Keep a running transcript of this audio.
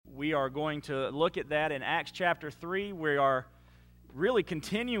we are going to look at that in Acts chapter 3. We are really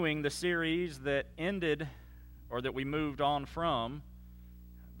continuing the series that ended, or that we moved on from,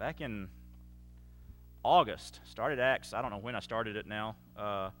 back in August. Started Acts, I don't know when I started it now.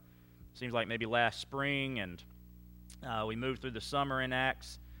 Seems like maybe last spring, and we moved through the summer in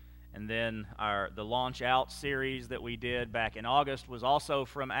Acts. And then the Launch Out series that we did back in August was also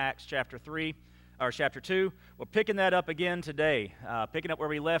from Acts chapter 3, or chapter 2. We're picking that up again today, picking up where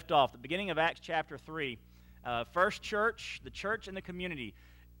we left off, the beginning of Acts chapter 3. First church, the church and the community.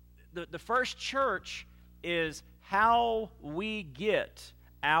 The first church is how we get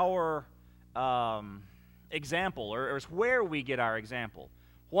our example, or is where we get our example.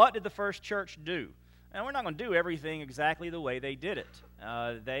 What did the first church do? And we're not going to do everything exactly the way they did it.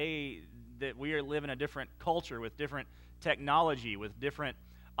 We are living a different culture with different technology, with different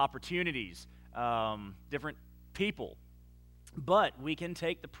opportunities, different people. But we can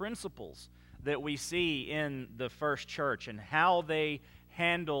take the principles that we see in the first church and how they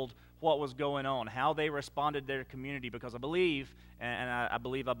handled what was going on, how they responded to their community, because I believe, and I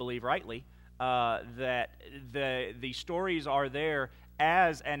believe rightly, that the stories are there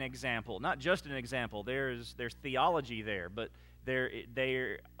as an example, not just an example. There's theology there, but there's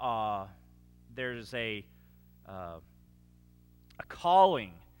a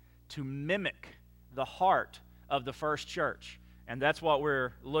calling to mimic the heart of the first church, and that's what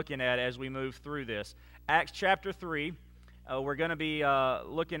we're looking at as we move through this. Acts chapter 3, we're going to be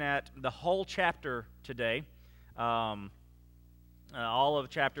looking at the whole chapter today, all of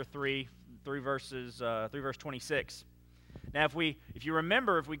chapter 3 through verse 26. Now, if you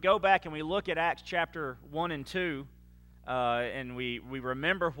remember, if we go back and we look at Acts chapter 1 and 2, and we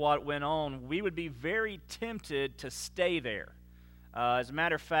remember what went on, we would be very tempted to stay there. As a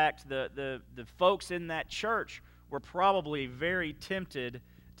matter of fact, the folks in that church were probably very tempted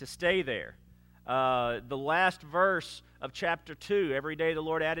to stay there. The last verse of chapter 2, every day the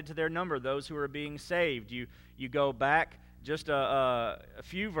Lord added to their number those who are being saved. You go back just a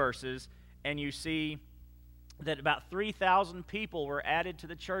few verses, and you see that about 3,000 people were added to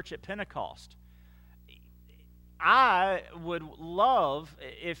the church at Pentecost. I would love,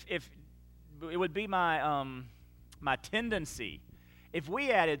 if it would be my tendency, if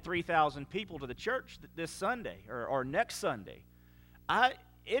we added 3,000 people to the church this Sunday or next Sunday. All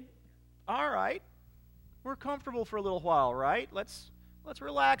right, we're comfortable for a little while, right? Let's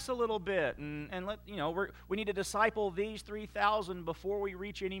relax a little bit, and we need to disciple these 3,000 before we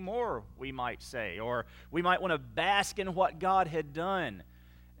reach any more, we might say, or we might want to bask in what God had done.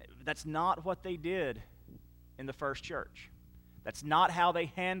 That's not what they did in the first church. That's not how they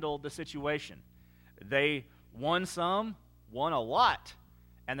handled the situation. They won some, won a lot,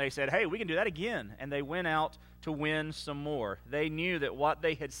 and they said, hey, we can do that again, and they went out to win some more. They knew that what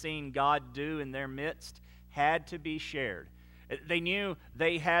they had seen God do in their midst had to be shared. They knew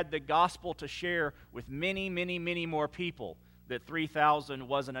they had the gospel to share with many, many, many more people, that 3,000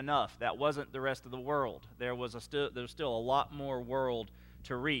 wasn't enough. That wasn't the rest of the world. There was still a lot more world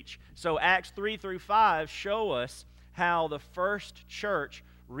to reach. So Acts 3 through 5 show us how the first church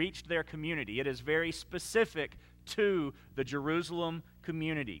reached their community. It is very specific to the Jerusalem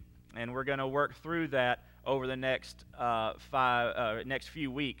community, and we're going to work through that over the next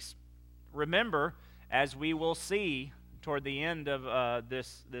few weeks. Remember, as we will see toward the end of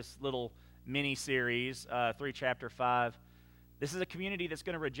this little mini-series through chapter 5, this is a community that's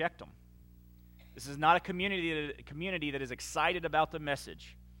going to reject them. This is not a community that is excited about the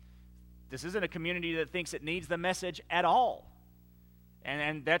message. This isn't a community that thinks it needs the message at all.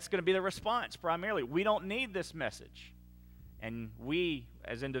 And that's going to be the response primarily. We don't need this message. And we,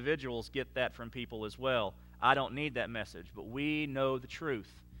 as individuals, get that from people as well. I don't need that message, but we know the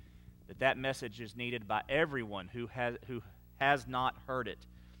truth, that message is needed by everyone who has not heard it.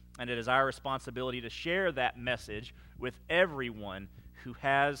 And it is our responsibility to share that message with everyone who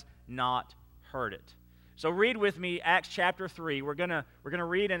has not heard it. So read with me Acts chapter 3. We're gonna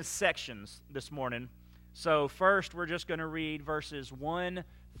read in sections this morning. So first we're just going to read verses 1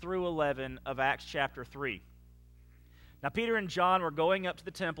 through 11 of Acts chapter 3. Now Peter and John were going up to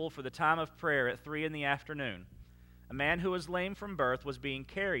the temple for the time of prayer at 3 p.m. A man who was lame from birth was being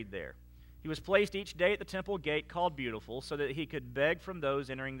carried there. He was placed each day at the temple gate called Beautiful, so that he could beg from those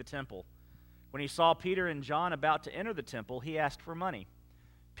entering the temple. When he saw Peter and John about to enter the temple, he asked for money.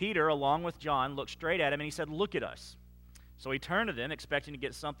 Peter, along with John, looked straight at him and he said, "Look at us." So he turned to them, expecting to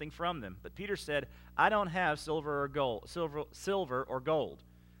get something from them. But Peter said, "I don't have silver or gold,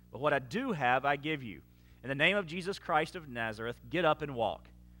 but what I do have I give you. In the name of Jesus Christ of Nazareth, get up and walk."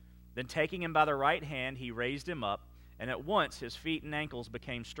 Then taking him by the right hand, he raised him up, and at once his feet and ankles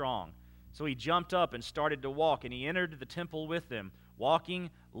became strong. So he jumped up and started to walk, and he entered the temple with them, walking,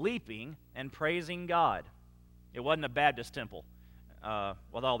 leaping, and praising God. It wasn't a Baptist temple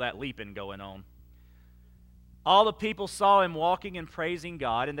with all that leaping going on. All the people saw him walking and praising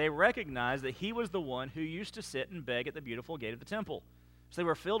God, and they recognized that he was the one who used to sit and beg at the beautiful gate of the temple. So they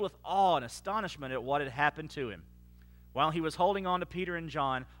were filled with awe and astonishment at what had happened to him. While he was holding on to Peter and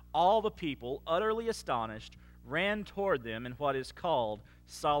John, all the people, utterly astonished, ran toward them in what is called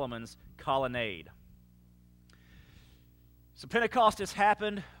Solomon's Colonnade. So Pentecost has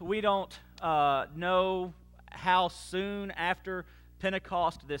happened. We don't know how soon after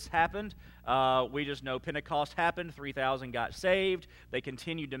Pentecost this happened. We just know Pentecost happened. 3,000 got saved. They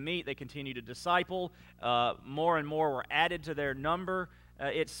continued to meet. They continued to disciple. More and more were added to their number,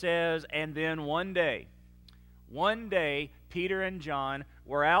 it says. And then one day, Peter and John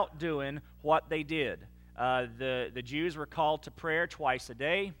were out doing what they did. The Jews were called to prayer twice a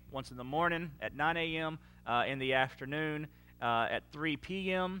day, once in the morning at 9 a.m., in the afternoon at 3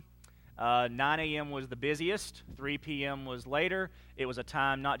 p.m. 9 a.m. was the busiest. 3 p.m. was later. It was a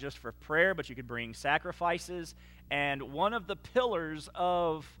time not just for prayer, but you could bring sacrifices. And one of the pillars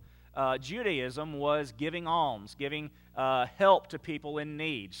of Judaism was giving alms, giving help to people in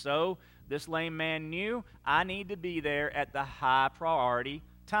need. So this lame man knew, I need to be there at the high priority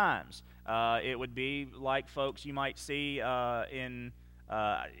times. It would be like folks you might see in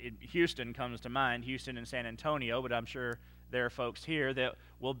Houston comes to mind, Houston and San Antonio, but I'm sure there are folks here that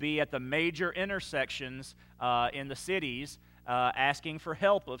will be at the major intersections in the cities asking for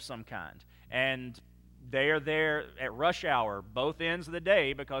help of some kind. And they are there at rush hour, both ends of the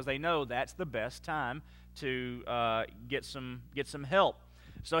day, because they know that's the best time to get some help.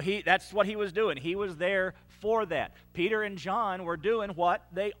 So that's what he was doing. He was there for that. Peter and John were doing what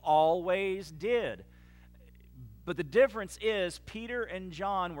they always did. But the difference is Peter and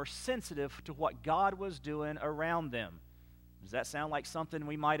John were sensitive to what God was doing around them. Does that sound like something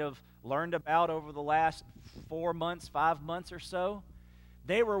we might have learned about over the last 4 months, 5 months or so?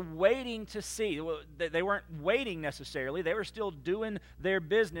 They were waiting to see. They weren't waiting necessarily. They were still doing their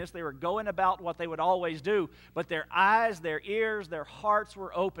business. They were going about what they would always do. But their eyes, their ears, their hearts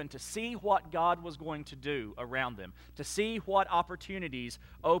were open to see what God was going to do around them, to see what opportunities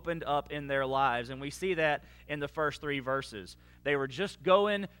opened up in their lives. And we see that in the first 3 verses. They were just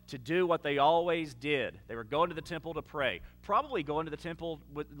going to do what they always did. They were going to the temple to pray. Probably going to the temple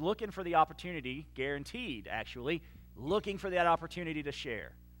looking for the opportunity, guaranteed actually, looking for that opportunity to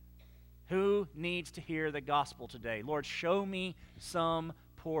share. Who needs to hear the gospel today? Lord, show me some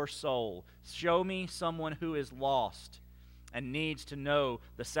poor soul. Show me someone who is lost and needs to know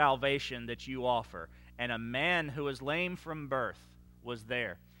the salvation that you offer. And a man who was lame from birth was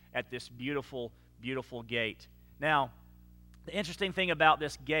there at this beautiful, beautiful gate. Now, the interesting thing about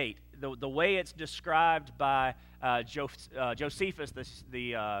this gate, the way it's described by Josephus,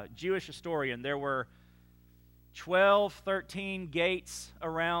 the Jewish historian, there were 12, 13 gates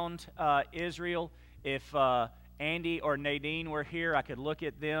around Israel. If Andy or Nadine were here, I could look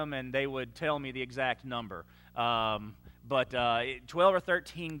at them and they would tell me the exact number. But 12 or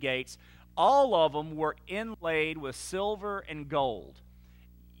 13 gates, all of them were inlaid with silver and gold.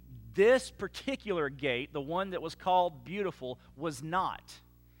 This particular gate, the one that was called Beautiful, was not.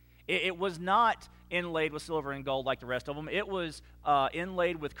 It was not inlaid with silver and gold like the rest of them. It was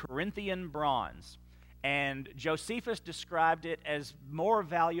inlaid with Corinthian bronze. And Josephus described it as more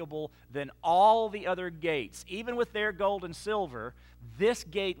valuable than all the other gates. Even with their gold and silver, this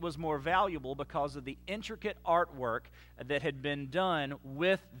gate was more valuable because of the intricate artwork that had been done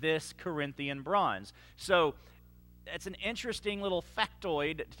with this Corinthian bronze. So it's an interesting little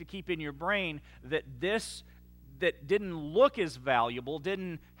factoid to keep in your brain that this that didn't look as valuable,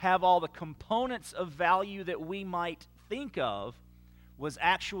 didn't have all the components of value that we might think of, was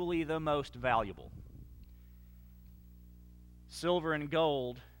actually the most valuable. Silver and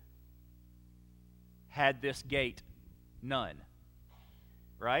gold had this gate none.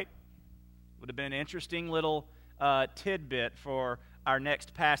 Right? Would have been an interesting little tidbit for our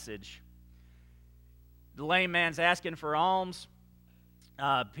next passage. The lame man's asking for alms.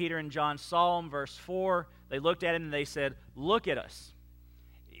 Peter and John saw him, verse 4. They looked at him and they said, "Look at us."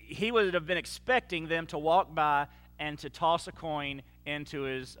 He would have been expecting them to walk by and to toss a coin into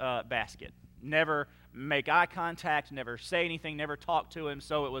his basket. Never make eye contact, never say anything, never talk to him.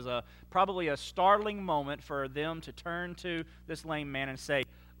 So it was probably a startling moment for them to turn to this lame man and say,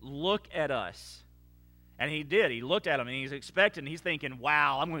 "Look at us." And he did. He looked at him and he's expecting, he's thinking,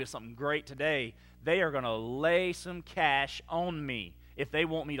 wow, I'm going to get something great today. They are going to lay some cash on me if they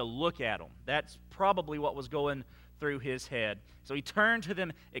want me to look at them. That's probably what was going through his head. So he turned to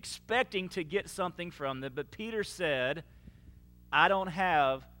them expecting to get something from them, but Peter said, I don't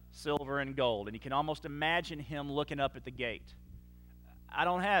have silver and gold. And you can almost imagine him looking up at the gate. I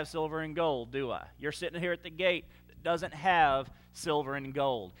don't have silver and gold, do I? You're sitting here at the gate that doesn't have silver and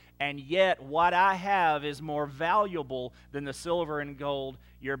gold. And yet what I have is more valuable than the silver and gold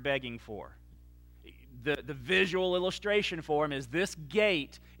you're begging for. The visual illustration for him is this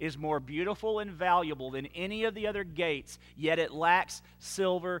gate is more beautiful and valuable than any of the other gates, yet it lacks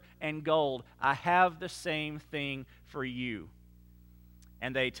silver and gold. I have the same thing for you.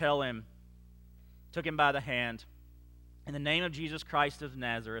 And they took him by the hand, in the name of Jesus Christ of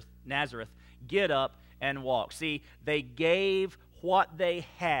Nazareth, get up and walk. See, they gave what they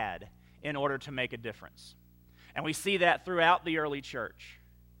had in order to make a difference. And we see that throughout the early church.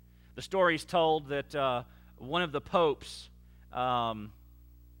 The story's told that one of the popes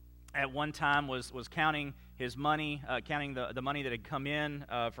at one time was counting his money, counting the money that had come in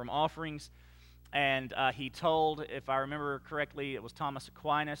from offerings, and he told, if I remember correctly, it was Thomas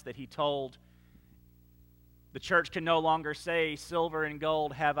Aquinas, that he told, the church can no longer say, silver and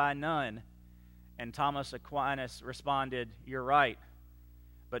gold have I none. And Thomas Aquinas responded, you're right,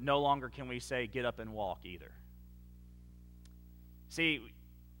 but no longer can we say, get up and walk either. See,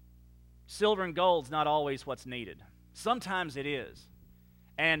 silver and gold's not always what's needed. Sometimes it is.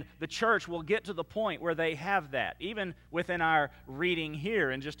 And the church will get to the point where they have that. Even within our reading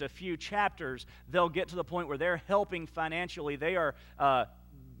here, in just a few chapters, they'll get to the point where they're helping financially. They are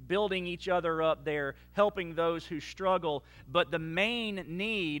building each other up. They're helping those who struggle. But the main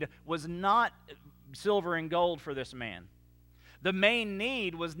need was not silver and gold for this man. The main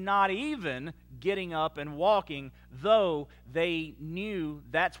need was not even getting up and walking, though they knew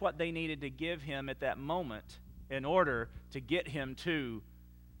that's what they needed to give him at that moment in order to get him to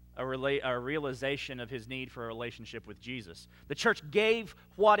a realization of his need for a relationship with Jesus. The church gave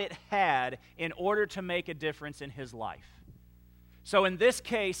what it had in order to make a difference in his life. So in this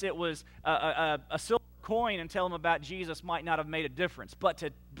case, it was a silver coin and tell him about Jesus might not have made a difference, but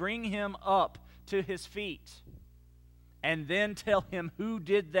to bring him up to his feet and then tell him who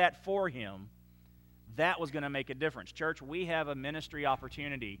did that for him, that was going to make a difference. Church, we have a ministry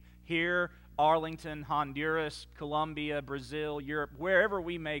opportunity here, Arlington, Honduras, Colombia, Brazil, Europe, wherever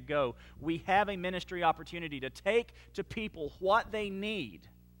we may go. We have a ministry opportunity to take to people what they need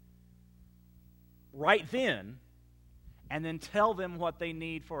right then and then tell them what they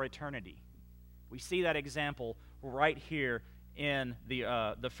need for eternity. We see that example right here in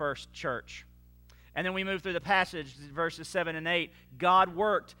the first church. And then we move through the passage, verses 7 and 8. God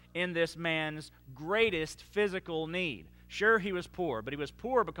worked in this man's greatest physical need. Sure, he was poor, but he was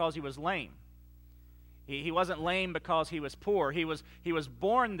poor because he was lame. He wasn't lame because he was poor. He was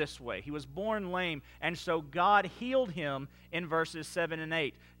born this way. He was born lame. And so God healed him in verses 7 and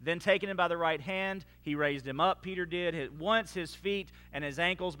 8. Then taking him by the right hand, he raised him up, Peter did. At once his feet and his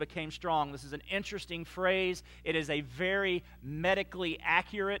ankles became strong. This is an interesting phrase. It is a very medically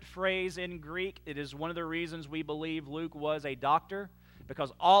accurate phrase in Greek. It is one of the reasons we believe Luke was a doctor,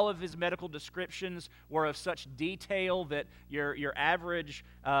 because all of his medical descriptions were of such detail that your average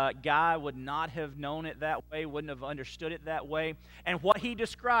guy would not have known it that way, wouldn't have understood it that way. And what he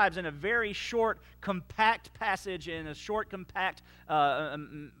describes in a very short, compact passage, in a short, compact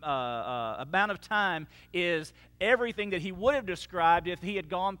amount of time, is everything that he would have described if he had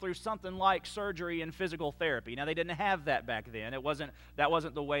gone through something like surgery and physical therapy. Now, they didn't have that back then. That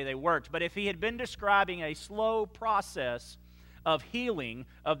wasn't the way they worked. But if he had been describing a slow process of healing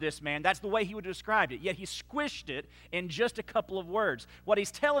of this man, that's the way he would have described it. Yet he squished it in just a couple of words. What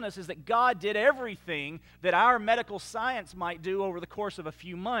he's telling us is that God did everything that our medical science might do over the course of a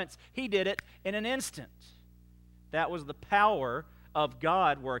few months. He did it in an instant. That was the power of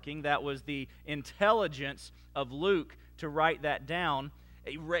God working. That was the intelligence of Luke to write that down.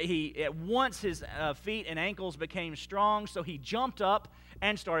 At once his feet and ankles became strong, so he jumped up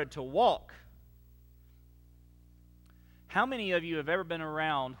and started to walk. How many of you have ever been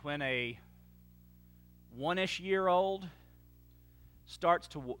around when a one-ish-year-old starts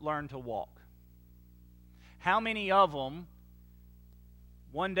to learn to walk? Have many of them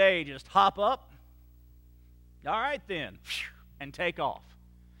one day just hop up, all right then, and take off?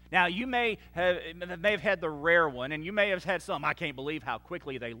 Now, you may have had the rare one, and you may have had some, I can't believe how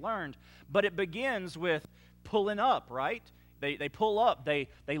quickly they learned, but it begins with pulling up, right? They pull up. They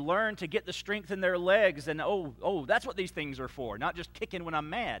learn to get the strength in their legs, and oh, that's what these things are for. Not just kicking when I'm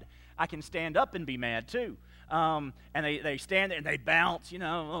mad. I can stand up and be mad too. And they stand there and they bounce, in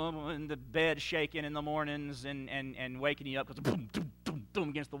the bed shaking in the mornings and waking you up because boom, boom, boom, boom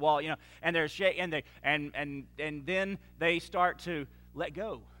against the wall, and they're and then they start to let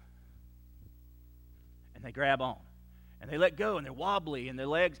go. And they grab on. And they let go, and they're wobbly, and their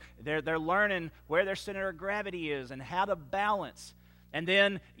legs, they're learning where their center of gravity is and how to balance. And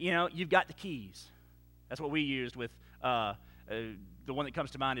then, you've got the keys. That's what we used with, the one that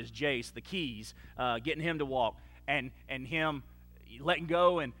comes to mind is Jace, the keys, getting him to walk, and him letting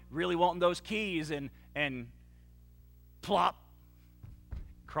go and really wanting those keys, and plop,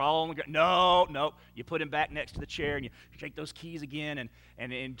 crawl on the ground. No. You put him back next to the chair, and you shake those keys again,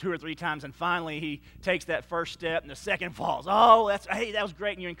 and 2 or 3 times, and finally he takes that first step, and the second falls. Oh, that was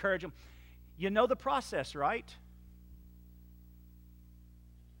great, and you encourage him. You know the process, right?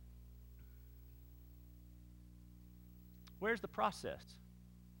 Where's the process?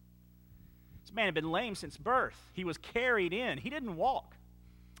 This man had been lame since birth. He was carried in. He didn't walk.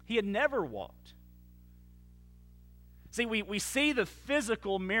 He had never walked. See, we see the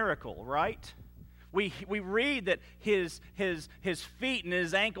physical miracle, right? We read that his feet and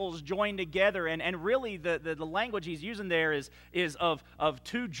his ankles joined together, and really the language he's using there is of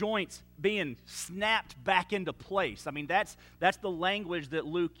 2 joints being snapped back into place. I mean, that's the language that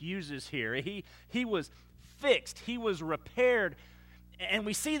Luke uses here. He was fixed. He was repaired. And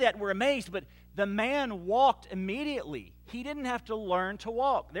we see that, we're amazed, but the man walked immediately. He didn't have to learn to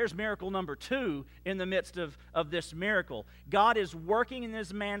walk. There's miracle number 2 in the midst of this miracle. God is working in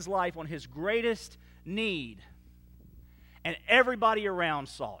this man's life on his greatest need. And everybody around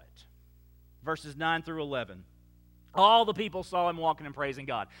saw it. Verses 9 through 11. All the people saw him walking and praising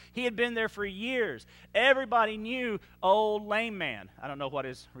God. He had been there for years. Everybody knew old lame man. I don't know what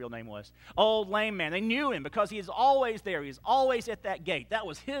his real name was. Old lame man. They knew him because he is always there. He is always at that gate. That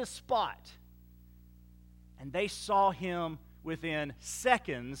was his spot. And they saw him within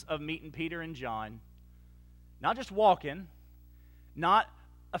seconds of meeting Peter and John. Not just walking, not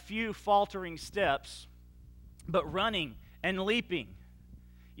a few faltering steps, but running and leaping.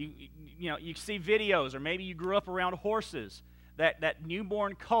 You see videos, or maybe you grew up around horses, that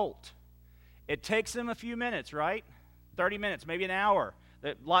newborn colt. It takes them a few minutes, right? 30 minutes, maybe an hour,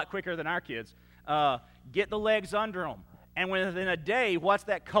 a lot quicker than our kids. Get the legs under them. And within a day, what's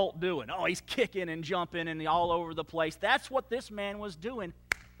that colt doing? Oh, he's kicking and jumping and all over the place. That's what this man was doing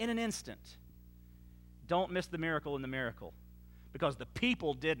in an instant. Don't miss the miracle in the miracle, because the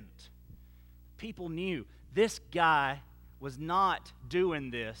people didn't. People knew this guy was not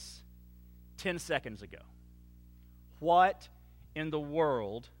doing this 10 seconds ago. What in the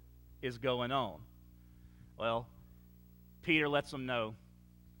world is going on? Well, Peter lets them know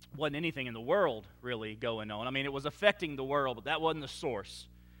wasn't anything in the world really going on. I mean, it was affecting the world, but that wasn't the source.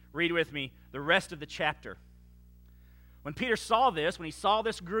 Read with me the rest of the chapter. When Peter saw this, when he saw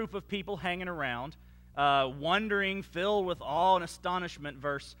this group of people hanging around, wondering, filled with awe and astonishment,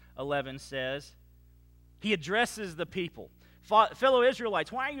 verse 11 says, he addresses the people. Fellow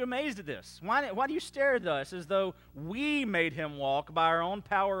Israelites, why are you amazed at this? Why do you stare at us as though we made him walk by our own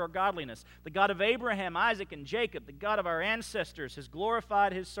power or godliness? The God of Abraham, Isaac, and Jacob, the God of our ancestors, has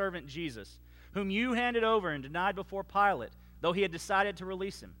glorified his servant Jesus, whom you handed over and denied before Pilate, though he had decided to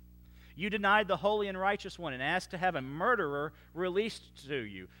release him. You denied the holy and righteous one and asked to have a murderer released to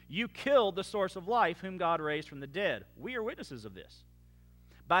you. You killed the source of life, whom God raised from the dead. We are witnesses of this.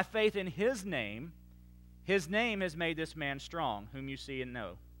 By faith in his name has made this man strong, whom you see and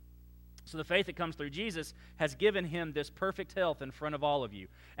know. So the faith that comes through Jesus has given him this perfect health in front of all of you.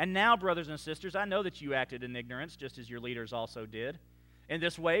 And now, brothers and sisters, I know that you acted in ignorance, just as your leaders also did. In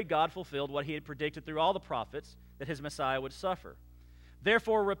this way, God fulfilled what he had predicted through all the prophets, that his Messiah would suffer.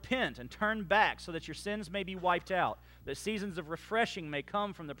 Therefore, repent and turn back so that your sins may be wiped out, that seasons of refreshing may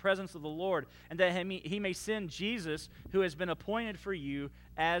come from the presence of the Lord, and that he may send Jesus, who has been appointed for you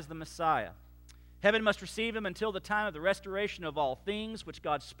as the Messiah. Heaven must receive him until the time of the restoration of all things, which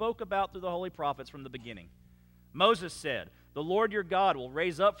God spoke about through the holy prophets from the beginning. Moses said, the Lord your God will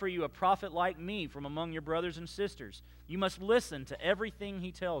raise up for you a prophet like me from among your brothers and sisters. You must listen to everything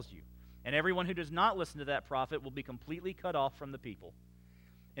he tells you, and everyone who does not listen to that prophet will be completely cut off from the people.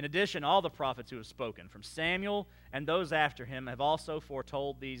 In addition, all the prophets who have spoken, from Samuel and those after him, have also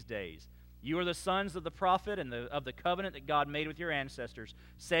foretold these days. You are the sons of the prophet and of the covenant that God made with your ancestors,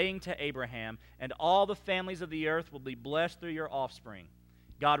 saying to Abraham, and all the families of the earth will be blessed through your offspring.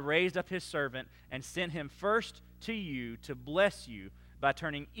 God raised up his servant and sent him first to you to bless you by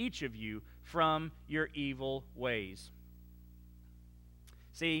turning each of you from your evil ways.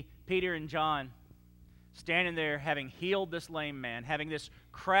 See, Peter and John standing there having healed this lame man, having this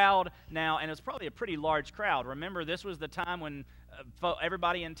crowd now, and it's probably a pretty large crowd. Remember, this was the time when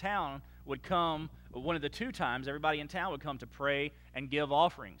everybody in town would come one of the 2 times everybody in town would come to pray and give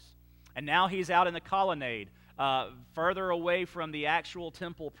offerings. And now he's out in the colonnade, further away from the actual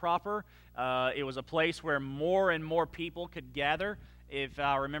temple proper. It was a place where more and more people could gather. If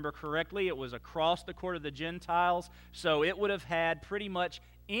I remember correctly, it was across the court of the Gentiles, so it would have had pretty much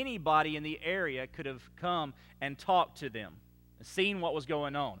anybody in the area could have come and talked to them, seen what was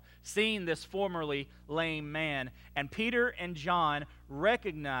going on, seen this formerly lame man. And Peter and John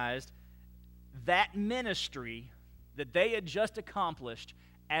recognized that ministry that they had just accomplished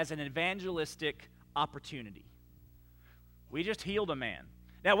as an evangelistic opportunity. We just healed a man.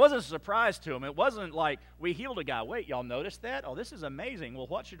 Now, it wasn't a surprise to them. It wasn't like, we healed a guy. Wait, y'all noticed that? Oh, this is amazing. Well,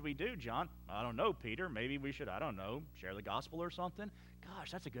 what should we do, John? I don't know, Peter. Maybe we should, I don't know, share the gospel or something.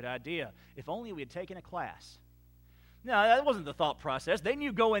 Gosh, that's a good idea. If only we had taken a class. No, that wasn't the thought process. They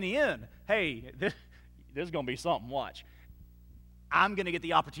knew going in, hey, this is going to be something. Watch. I'm going to get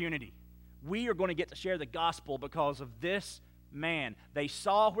the opportunity. We are going to get to share the gospel because of this man. They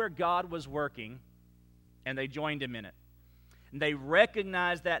saw where God was working, and they joined him in it. And they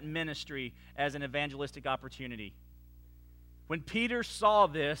recognized that ministry as an evangelistic opportunity. When Peter saw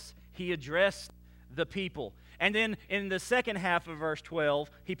this, he addressed the people. And then in the second half of verse 12,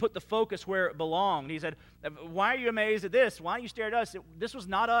 he put the focus where it belonged. He said, why are you amazed at this? Why do you stare at us? This was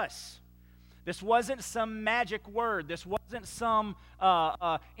not us. This wasn't some magic word. This wasn't some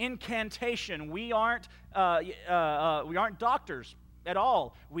incantation. We aren't doctors at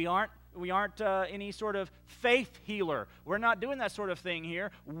all. We aren't any sort of faith healer. We're not doing that sort of thing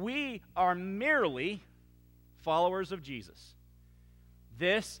here. We are merely followers of Jesus.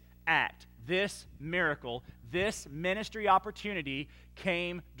 This act, this miracle, this ministry opportunity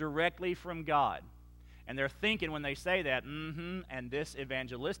came directly from God. And they're thinking when they say that, and this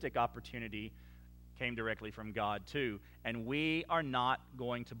evangelistic opportunity came directly from God too. And we are not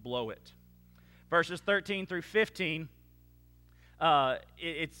going to blow it. Verses 13 through 15,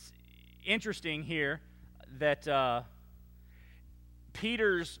 it's interesting here that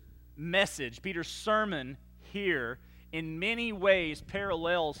Peter's message, Peter's sermon here, in many ways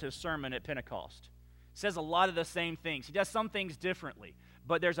parallels his sermon at Pentecost. Says a lot of the same things. He does some things differently,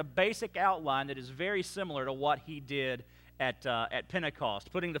 but there's a basic outline that is very similar to what he did at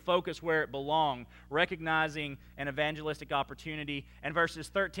Pentecost, putting the focus where it belonged, recognizing an evangelistic opportunity. And verses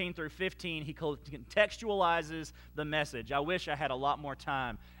 13 through 15, he contextualizes the message. I wish I had a lot more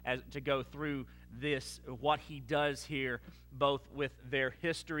time to go through this, what he does here, both with their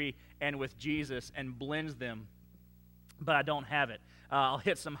history and with Jesus, and blends them, but I don't have it. I'll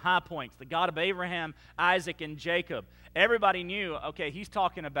hit some high points. The God of Abraham, Isaac, and Jacob. Everybody knew, okay, he's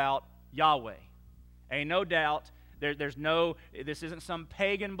talking about Yahweh. Ain't no doubt. This isn't some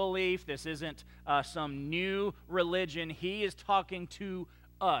pagan belief. This isn't some new religion. He is talking to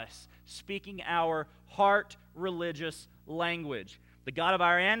us, speaking our heart religious language. The God of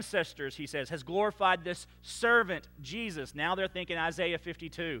our ancestors, he says, has glorified this servant, Jesus. Now they're thinking Isaiah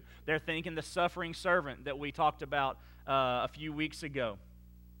 52. They're thinking the suffering servant that we talked about a few weeks ago.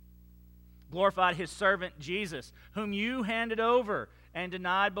 Glorified his servant, Jesus, whom you handed over and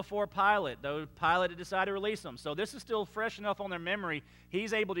denied before Pilate, though Pilate had decided to release him. So this is still fresh enough on their memory.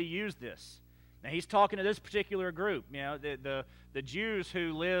 He's able to use this. Now he's talking to this particular group. You know, the Jews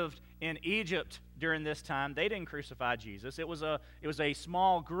who lived in Egypt during this time, they didn't crucify Jesus. It was a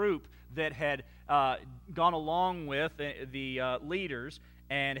small group that had gone along with the leaders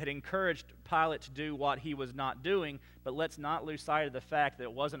and had encouraged Pilate to do what he was not doing. But let's not lose sight of the fact that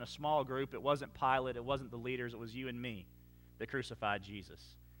it wasn't a small group. It wasn't Pilate. It wasn't the leaders. It was you and me that crucified Jesus.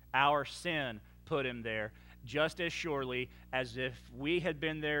 Our sin put him there just as surely as if we had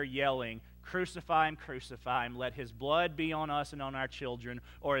been there yelling, crucify him, crucify him, let his blood be on us and on our children,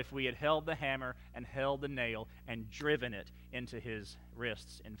 or if we had held the hammer and held the nail and driven it into his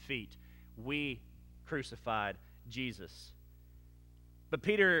wrists and feet. We crucified Jesus. But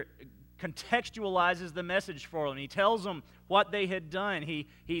Peter contextualizes the message for them. He tells them what they had done. He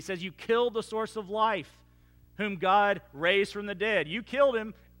says, you killed the source of life, whom God raised from the dead. You killed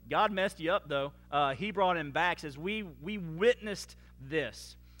him. God messed you up, though. He brought him back. Says, we witnessed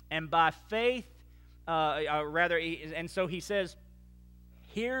this. And by faith, and so he says,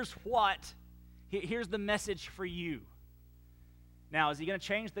 here's the message for you. Now, is he going to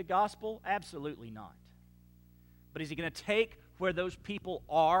change the gospel? Absolutely not. But is he going to take where those people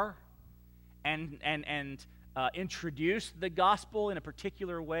are and introduce the gospel in a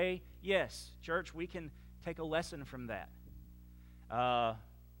particular way? Yes, church, we can take a lesson from that.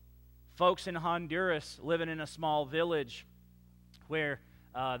 Folks in Honduras living in a small village where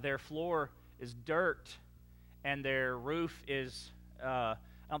their floor is dirt and their roof is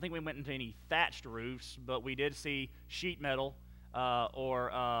I don't think we went into any thatched roofs, but we did see sheet metal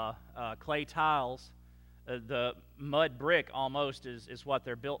or clay tiles. The mud brick almost is what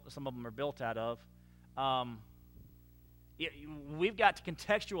they're built. Some of them are built out of. We've got to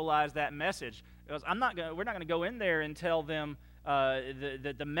contextualize that message, because we're not going to go in there and tell them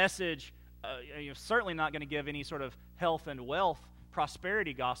the message. You're certainly not going to give any sort of health and wealth,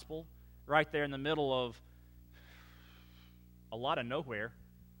 prosperity gospel right there in the middle of a lot of nowhere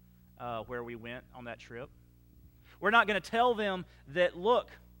where we went on that trip. We're not going to tell them that,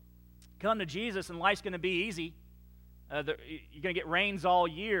 look, come to Jesus and life's going to be easy. You're going to get rains all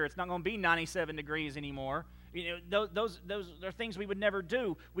year. It's not going to be 97 degrees anymore. Those are things we would never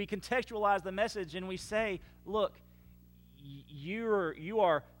do. We contextualize the message and we say, look, you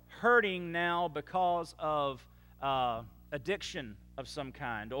are hurting now because of addiction of some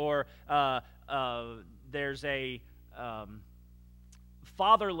kind, or there's a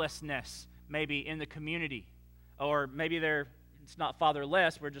fatherlessness maybe in the community, or maybe it's not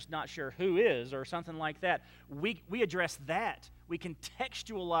fatherless, we're just not sure who is, or something like that. We address that. We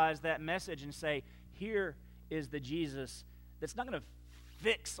contextualize that message and say, here is the Jesus that's not going to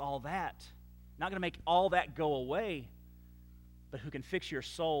fix all that, not going to make all that go away, but who can fix your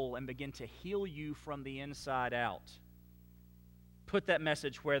soul and begin to heal you from the inside out. Put that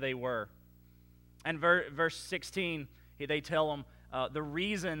message where they were. And verse 16, they tell them the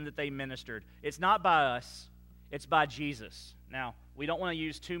reason that they ministered. It's not by us, it's by Jesus. Now, we don't want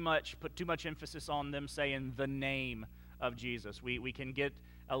to put too much emphasis on them saying the name of Jesus. We can get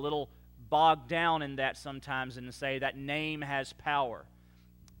a little bogged down in that sometimes and say that name has power.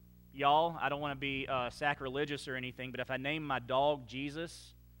 Y'all, I don't want to be sacrilegious or anything, but if I name my dog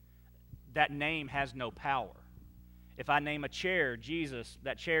Jesus, that name has no power. If I name a chair Jesus,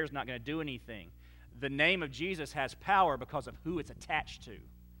 that chair is not going to do anything. The name of Jesus has power because of who it's attached to.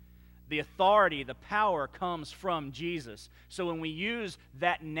 The authority, the power comes from Jesus. So when we use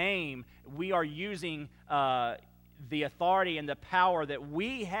that name, we are using the authority and the power that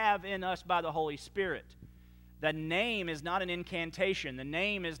we have in us by the Holy Spirit. The name is not an incantation. The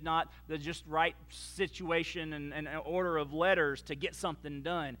name is not the just right situation and order of letters to get something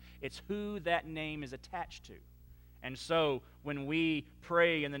done. It's who that name is attached to. And so when we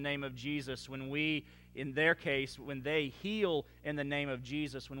pray in the name of Jesus, when we, in their case, when they heal in the name of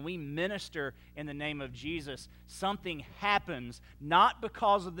Jesus, when we minister in the name of Jesus, something happens, not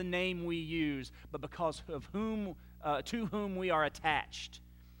because of the name we use, but because of to whom we are attached.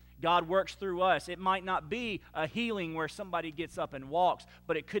 God works through us. It might not be a healing where somebody gets up and walks,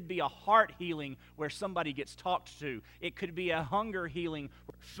 but it could be a heart healing where somebody gets talked to. It could be a hunger healing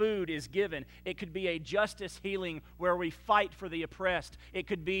where food is given. It could be a justice healing where we fight for the oppressed. It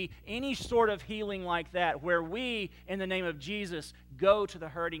could be any sort of healing like that where we, in the name of Jesus, go to the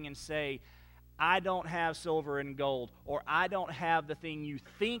hurting and say, I don't have silver and gold, or I don't have the thing you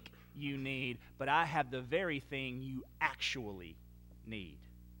think you need, but I have the very thing you actually need.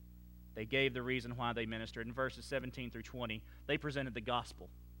 They gave the reason why they ministered. In verses 17 through 20, they presented the gospel.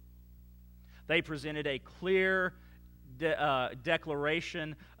 They presented a clear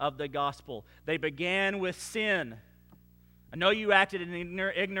declaration of the gospel. They began with sin. I know you acted in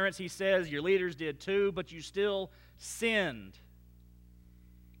ignorance, he says. Your leaders did too, but you still sinned.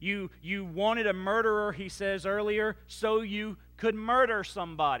 You wanted a murderer, he says earlier, so you could murder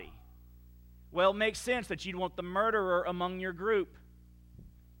somebody. Well, it makes sense that you'd want the murderer among your group.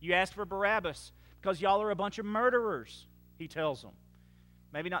 You asked for Barabbas because y'all are a bunch of murderers, he tells them.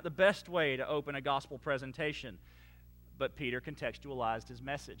 Maybe not the best way to open a gospel presentation, but Peter contextualized his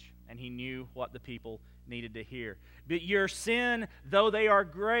message, and he knew what the people needed to hear. But your sin, though they are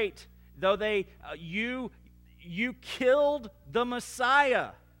great, though you killed the Messiah.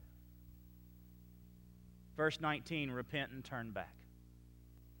 Verse 19, repent and turn back.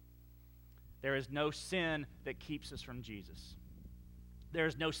 There is no sin that keeps us from Jesus. There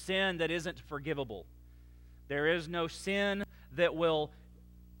is no sin that isn't forgivable. There is no sin that will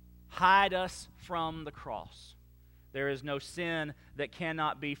hide us from the cross. There is no sin that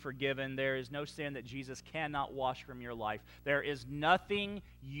cannot be forgiven. There is no sin that Jesus cannot wash from your life. There is nothing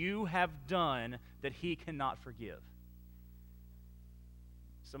you have done that he cannot forgive.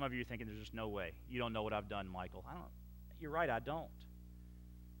 Some of you are thinking there's just no way. You don't know what I've done, Michael. You're right, I don't.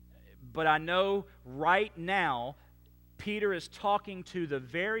 But I know right now Peter is talking to the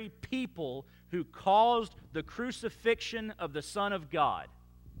very people who caused the crucifixion of the Son of God.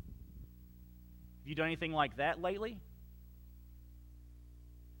 Have you done anything like that lately?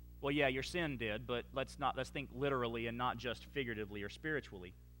 Well, yeah, your sin did, but let's think literally and not just figuratively or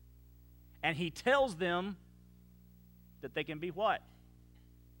spiritually. And he tells them that they can be what?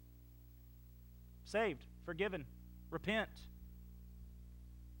 saved, forgiven, repent.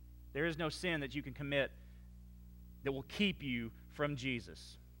 There is no sin that you can commit that will keep you from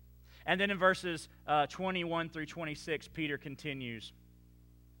Jesus. And then in verses 21 through 26, Peter continues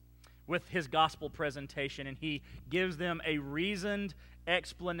with his gospel presentation, and he gives them a reasoned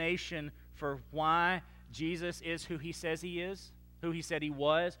explanation for why Jesus is who he says he is, who he said he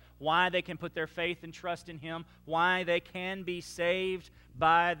was, why they can put their faith and trust in him, why they can be saved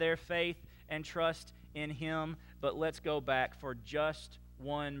by their faith and trust in him. But let's go back for just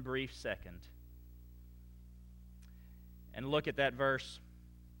one brief second and look at that verse.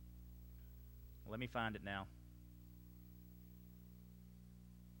 Let me find it now.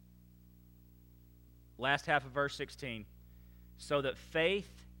 Last half of verse 16. So that faith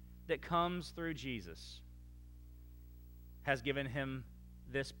that comes through Jesus has given him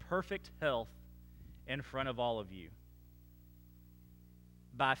this perfect health in front of all of you.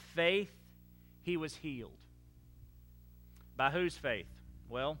 By faith, he was healed. By whose faith?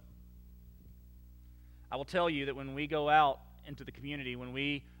 Well, I will tell you that when we go out into the community, when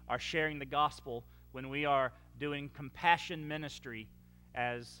we are sharing the gospel, when we are doing compassion ministry,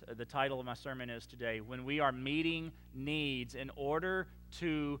 as the title of my sermon is today, when we are meeting needs in order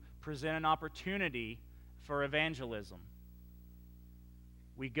to present an opportunity for evangelism,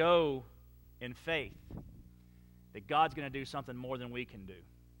 we go in faith that God's going to do something more than we can do.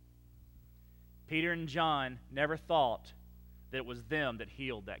 Peter and John never thought that it was them that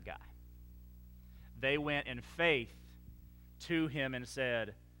healed that guy. They went in faith to him and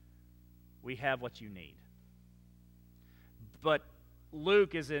said, we have what you need. But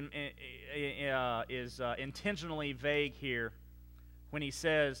Luke is intentionally vague here when he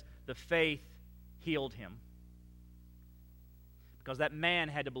says the faith healed him, because that man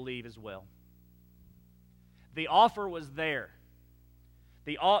had to believe as well. The offer was there.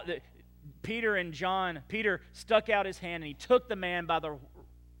 Peter stuck out his hand and he took the man by the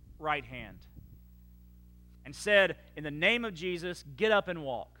right hand and said, in the name of Jesus, get up and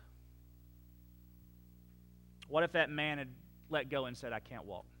walk. What if that man had let go and said, I can't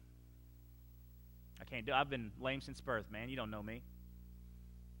walk? I can't do it. I've been lame since birth, man. You don't know me.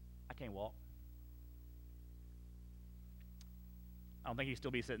 I can't walk. I don't think he'd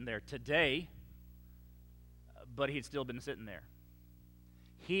still be sitting there today, but he'd still been sitting there.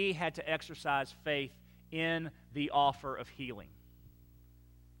 He had to exercise faith in the offer of healing.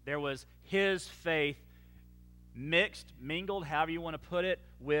 There was his faith mingled, however you want to put it,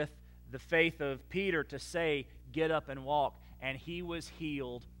 with the faith of Peter to say, get up and walk. And he was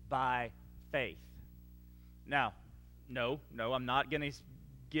healed by faith. Now, no, I'm not going to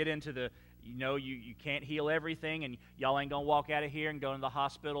get into the, you can't heal everything, and y'all ain't going to walk out of here and go into the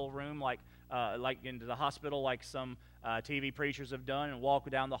hospital room like into the hospital like some TV preachers have done and walk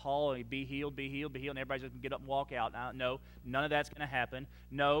down the hall and be healed, and everybody's just going to get up and walk out. No, none of that's going to happen.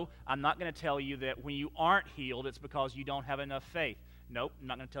 No, I'm not going to tell you that when you aren't healed, it's because you don't have enough faith. Nope, I'm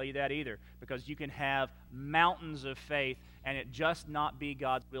not going to tell you that either, because you can have mountains of faith and it just not be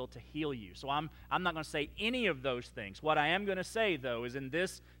God's will to heal you. So I'm not going to say any of those things. What I am going to say, though, is in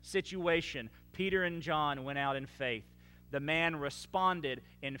this situation, Peter and John went out in faith. The man responded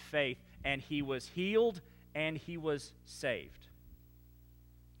in faith, and he was healed and he was saved.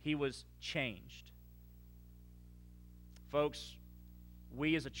 He was changed. Folks,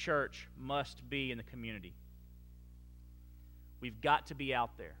 we as a church must be in the community. We've got to be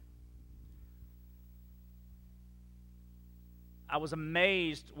out there. I was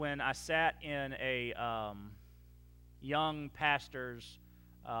amazed when I sat in a young pastor's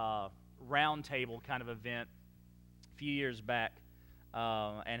roundtable kind of event a few years back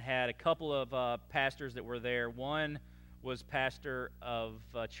and had a couple of pastors that were there. One was pastor of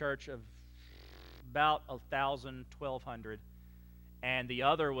a church of about 1,000, 1,200, and the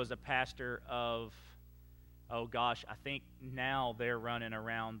other was a pastor of, I think now they're running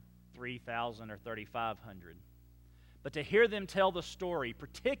around 3,000 or 3,500. But to hear them tell the story,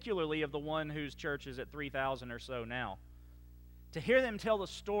 particularly of the one whose church is at 3,000 or so now, to hear them tell the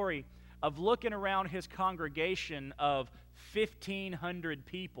story of looking around his congregation of 1,500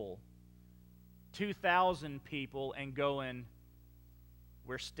 people, 2,000 people, and going,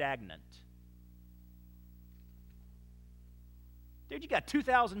 we're stagnant. Dude, you got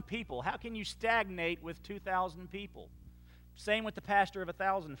 2,000 people. How can you stagnate with 2,000 people? Same with the pastor of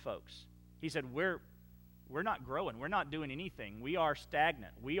 1,000 folks. He said, we're not growing. We're not doing anything. We are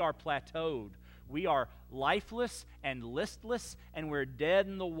stagnant. We are plateaued. We are lifeless and listless, and we're dead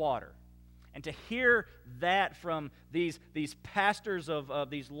in the water. And to hear that from these pastors of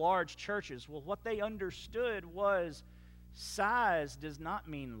these large churches, well, what they understood was size does not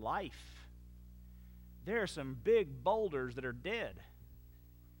mean life. there are some big boulders that are dead.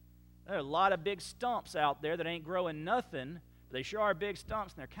 There are a lot of big stumps out there that ain't growing nothing, but they sure are big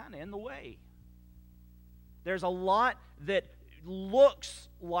stumps, and they're kind of in the way. There's a lot that looks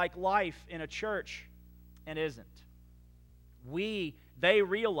like life in a church and isn't. They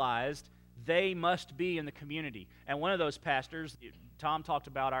realized they must be in the community. And one of those pastors, Tom talked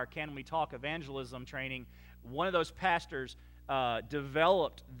about our Can We Talk evangelism training. One of those pastors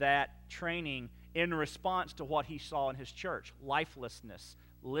developed that training in response to what he saw in his church. Lifelessness,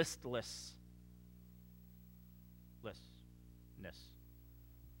 listlessness.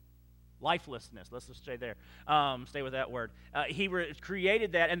 Lifelessness. Let's just stay there. Stay with that word. He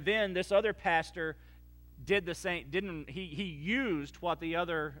created that, and then this other pastor did the same. He used what the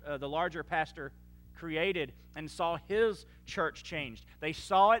larger pastor created and saw his church changed. They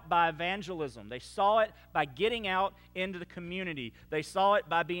saw it by evangelism. They saw it by getting out into the community. They saw it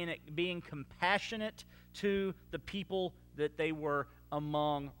by being compassionate to the people that they were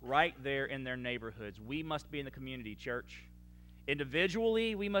among right there in their neighborhoods. We must be in the community, church.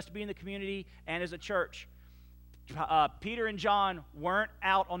 Individually, we must be in the community, and as a church. Peter and John weren't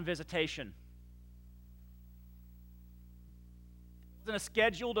out on visitation. It wasn't a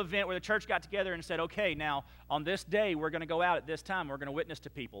scheduled event where the church got together and said, okay, now on this day we're going to go out at this time, we're going to witness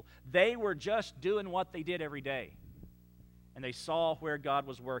to people. They were just doing what they did every day. And they saw where God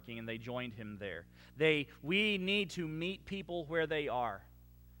was working, and they joined him there. We need to meet people where they are.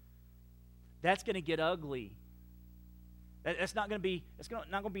 That's going to get ugly. It's not going to be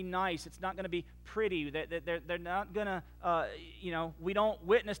nice. It's not going to be pretty. They're not going to, we don't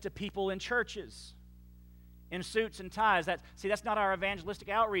witness to people in churches in suits and ties. That's not our evangelistic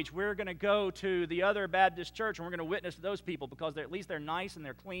outreach. We're going to go to the other Baptist church, and we're going to witness to those people because at least they're nice and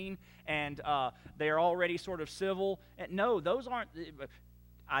they're clean and they're already sort of civil. And no, those aren't.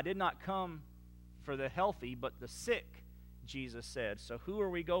 I did not come for the healthy, but the sick, Jesus said. So who are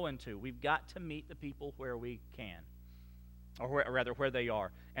we going to? We've got to meet the people where we can. Or where they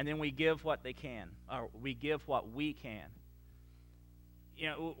are. And then we give what they can. Or we give what we can.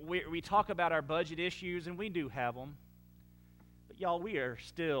 We talk about our budget issues, and we do have them. But y'all, we are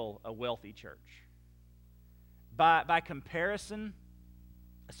still a wealthy church. By comparison,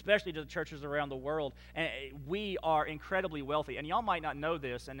 especially to the churches around the world, we are incredibly wealthy. And y'all might not know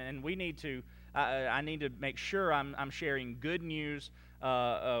this, and we need to, I need to make sure I'm sharing good news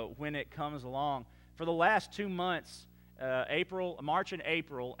when it comes along. For the last 2 months, March and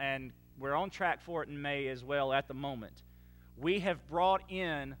April, and we're on track for it in May as well at the moment, we have brought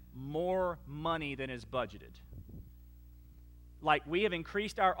in more money than is budgeted. Like, we have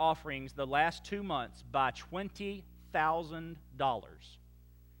increased our offerings the last 2 months by $20,000.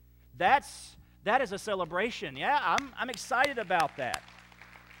 That is a celebration. Yeah, I'm excited about that.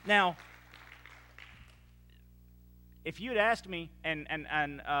 Now, if you'd asked me, and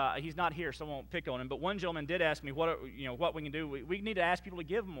he's not here, so I won't pick on him, but one gentleman did ask me what we can do. We need to ask people to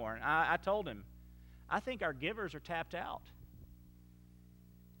give more. And I told him, I think our givers are tapped out.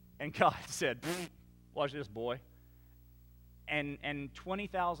 And God said, watch this, boy. And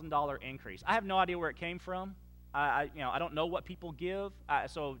 $20,000 increase. I have no idea where it came from. I don't know what people give,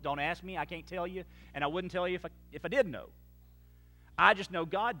 so don't ask me. I can't tell you, and I wouldn't tell you if I did know. I just know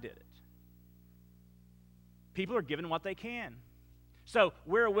God did it. People are giving what they can. So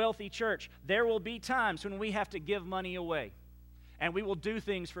we're a wealthy church. There will be times when we have to give money away. And we will do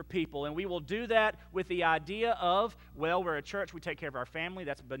things for people. And we will do that with the idea of, well, we're a church. We take care of our family.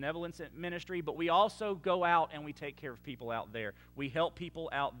 That's a benevolence ministry. But we also go out and we take care of people out there. We help people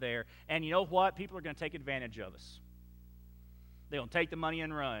out there. And you know what? People are going to take advantage of us. They're going to take the money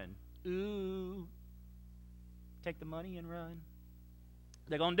and run. Ooh. Take the money and run.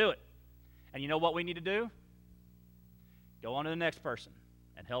 They're going to do it. And you know what we need to do? Go on to the next person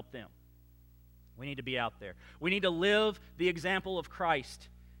and help them. We need to be out there. We need to live the example of Christ,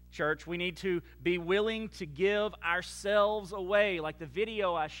 church. We need to be willing to give ourselves away, like the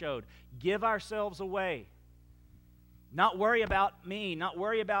video I showed. Give ourselves away. Not worry about me, not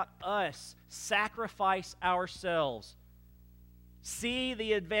worry about us. Sacrifice ourselves. See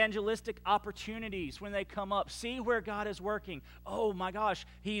the evangelistic opportunities when they come up. See where God is working. Oh my gosh,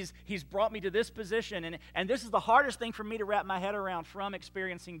 He's brought me to this position. And this is the hardest thing for me to wrap my head around from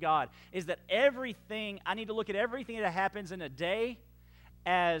experiencing God, is that I need to look at everything that happens in a day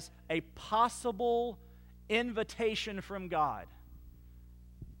as a possible invitation from God.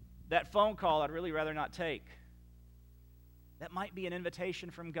 That phone call I'd really rather not take. That might be an invitation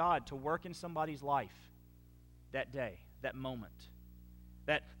from God to work in somebody's life that day, that moment.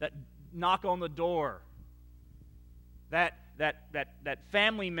 That knock on the door, that that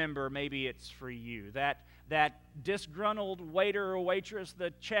family member, maybe it's for you. That disgruntled waiter or waitress,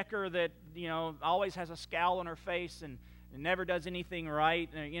 the checker that, always has a scowl on her face and never does anything right.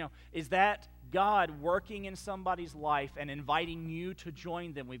 Is that God working in somebody's life and inviting you to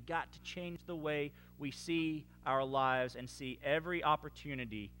join them? We've got to change the way we see our lives and see every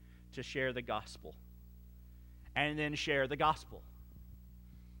opportunity to share the gospel. And then share the gospel.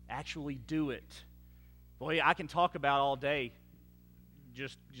 Actually do it. Boy, I can talk about all day.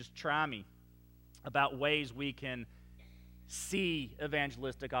 Just try me. About ways we can see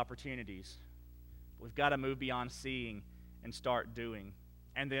evangelistic opportunities. We've got to move beyond seeing and start doing.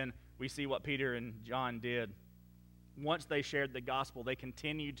 And then we see what Peter and John did. Once they shared the gospel, they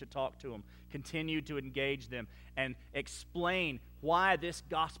continued to talk to them, continued to engage them, and explain why this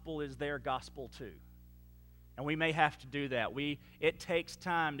gospel is their gospel too. And we may have to do that. It takes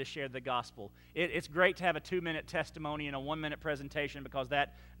time to share the gospel. It's great to have a 2-minute testimony and a 1-minute presentation because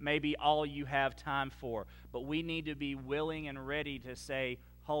that may be all you have time for. But we need to be willing and ready to say,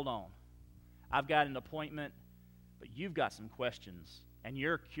 hold on, I've got an appointment, but you've got some questions, and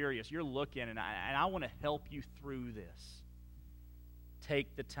you're curious, you're looking, and I want to help you through this.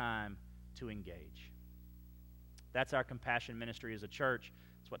 Take the time to engage. That's our compassion ministry as a church.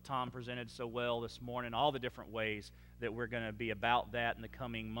 What Tom presented so well this morning, all the different ways that we're going to be about that in the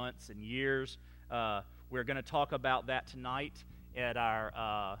coming months and years. We're going to talk about that tonight at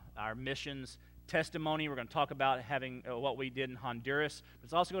our missions testimony. We're going to talk about having what we did in Honduras.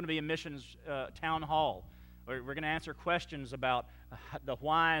 It's also going to be a missions town hall. We're going to answer questions about the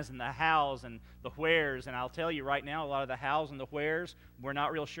whys and the hows and the wheres. And I'll tell you right now, a lot of the hows and the wheres, we're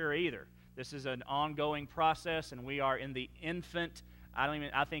not real sure either. This is an ongoing process, and we are in the infant.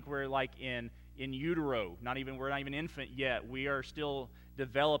 I think we're like in utero. We're not even infant yet. We are still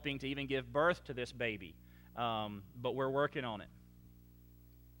developing to even give birth to this baby. But we're working on it.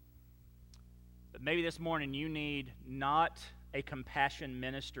 But maybe this morning you need not a compassion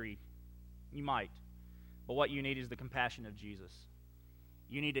ministry. You might. But what you need is the compassion of Jesus.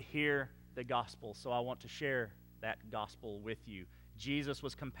 You need to hear the gospel. So I want to share that gospel with you. Jesus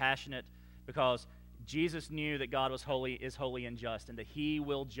was compassionate because Jesus knew that God is holy and just, and that He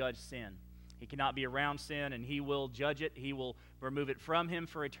will judge sin. He cannot be around sin, and He will judge it. He will remove it from Him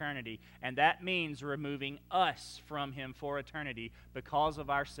for eternity, and that means removing us from Him for eternity because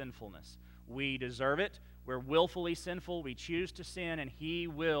of our sinfulness. We deserve it. We're willfully sinful. We choose to sin, and He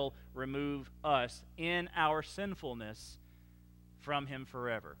will remove us in our sinfulness from Him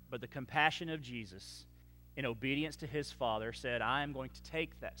forever. But the compassion of Jesus, in obedience to His Father, said, I am going to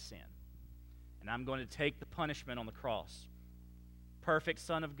take that sin. And I'm going to take the punishment on the cross. Perfect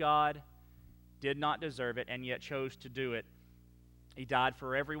Son of God, did not deserve it, and yet chose to do it. He died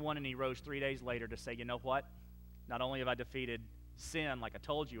for everyone, and He rose 3 days later to say, you know what? Not only have I defeated sin like I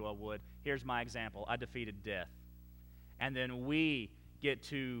told you I would, here's my example. I defeated death. And then we get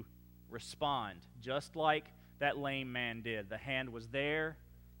to respond, just like that lame man did. The hand was there.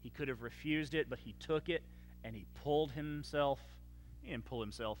 He could have refused it, but he took it, and he pulled himself. He didn't pull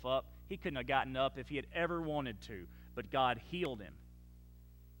himself up. He couldn't have gotten up if he had ever wanted to, but God healed him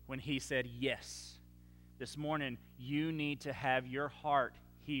when he said yes. This morning, you need to have your heart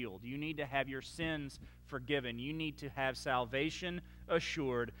healed. You need to have your sins forgiven. You need to have salvation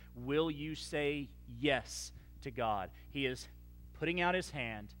assured. Will you say yes to God? He is putting out His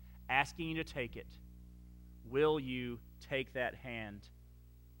hand, asking you to take it. Will you take that hand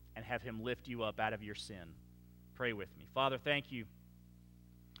and have Him lift you up out of your sin? Pray with me. Father, thank you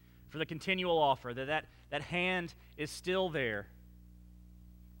for the continual offer, that hand is still there,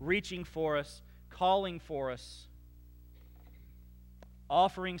 reaching for us, calling for us,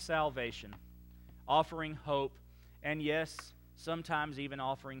 offering salvation, offering hope, and yes, sometimes even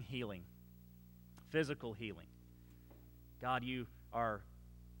offering healing, physical healing. God, you are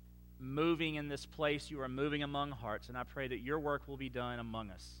moving in this place. You are moving among hearts, and I pray that your work will be done among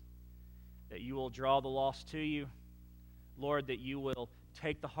us, that you will draw the lost to you. Lord, that you will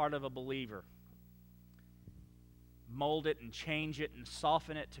take the heart of a believer, mold it and change it and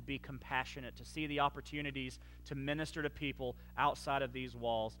soften it to be compassionate, to see the opportunities to minister to people outside of these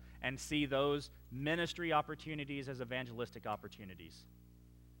walls and see those ministry opportunities as evangelistic opportunities.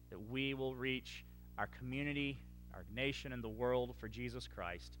 That we will reach our community, our nation, and the world for Jesus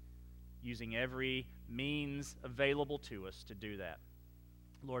Christ, using every means available to us to do that.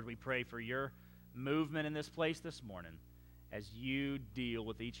 Lord, we pray for your movement in this place this morning as you deal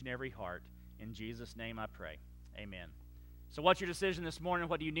with each and every heart. In Jesus' name I pray. Amen. So what's your decision this morning?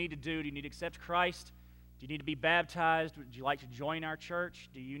 What do you need to do? Do you need to accept Christ? Do you need to be baptized? Would you like to join our church?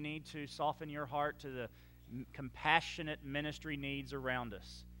 Do you need to soften your heart to the compassionate ministry needs around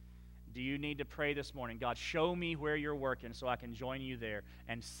us? Do you need to pray this morning? God, show me where you're working so I can join you there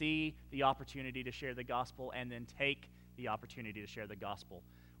and see the opportunity to share the gospel and then take the opportunity to share the gospel.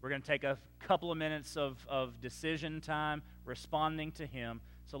 We're going to take a couple of minutes of decision time responding to him.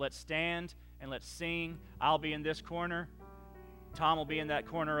 So let's stand and let's sing. I'll be in this corner. Tom will be in that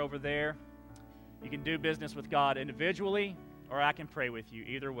corner over there. You can do business with God individually, or I can pray with you.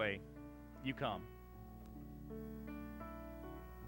 Either way, you come.